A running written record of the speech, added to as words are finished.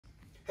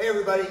Hey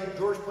everybody,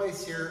 George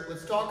Place here.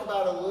 Let's talk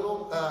about a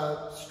little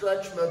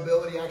stretch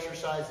mobility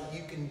exercise that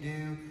you can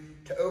do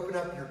to open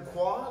up your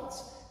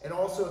quads. And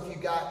also if you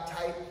got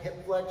tight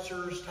hip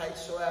flexors, tight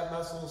psoas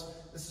muscles,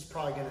 this is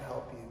probably gonna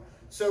help you.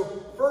 So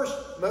first,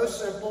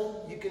 most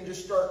simple, you can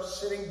just start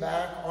sitting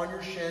back on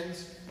your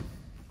shins.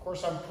 Of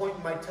course, I'm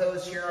pointing my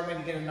toes here. I'm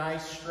gonna get a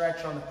nice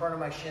stretch on the front of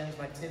my shins,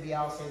 my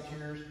tibialis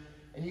anteriors.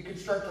 And you can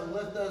start to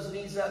lift those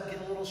knees up, get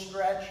a little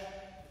stretch.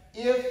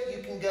 If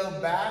you can go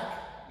back,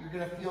 you're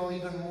going to feel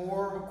even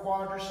more of a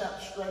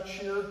quadricep stretch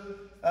here.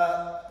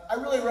 I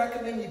really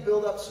recommend you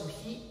build up some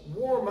heat,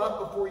 warm up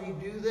before you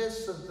do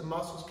this so that the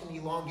muscles can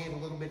elongate a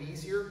little bit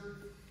easier.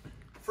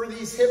 For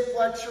these hip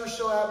flexors,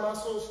 psoas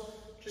muscles,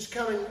 just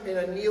come in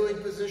a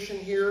kneeling position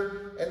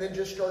here and then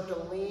just start to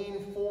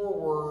lean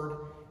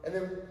forward. And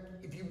then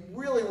if you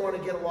really want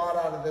to get a lot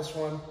out of this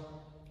one,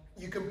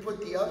 you can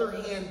put the other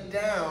hand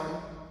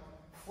down,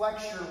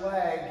 flex your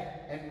leg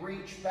and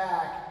reach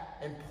back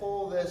and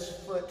pull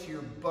this foot to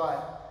your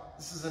butt.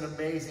 This is an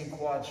amazing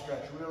quad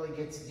stretch, really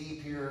gets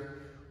deep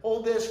here.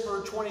 Hold this for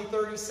 20,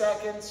 30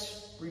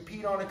 seconds,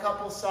 repeat on a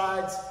couple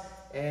sides,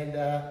 and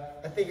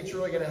I think it's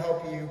really gonna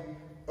help you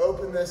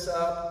open this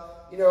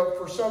up. You know,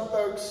 for some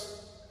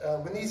folks,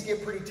 when these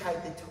get pretty tight,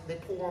 they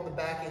pull on the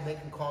back and they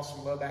can cause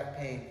some low back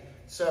pain.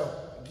 So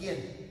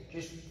again,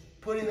 just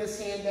putting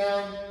this hand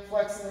down,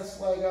 flexing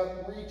this leg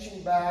up,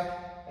 reaching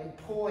back, and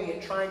pulling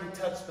it, trying to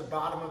touch the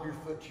bottom of your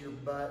foot to your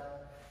butt.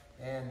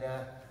 And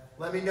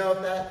let me know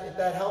if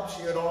that helps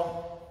you at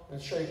all.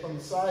 Let's show you from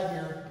the side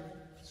here.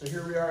 So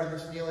here we are in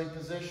this kneeling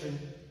position.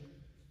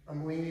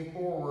 I'm leaning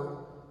forward.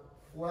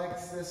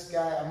 Flex this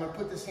guy. I'm going to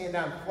put this hand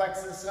down,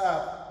 flex this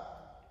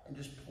up, and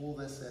just pull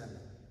this in.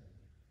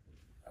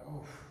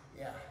 Oh,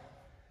 yeah.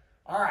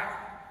 All right.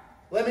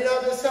 Let me know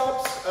if this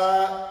helps.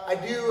 I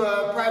do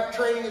private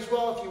training as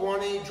well. If you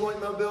want any joint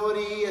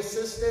mobility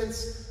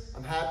assistance,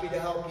 I'm happy to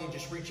help you.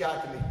 Just reach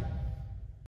out to me.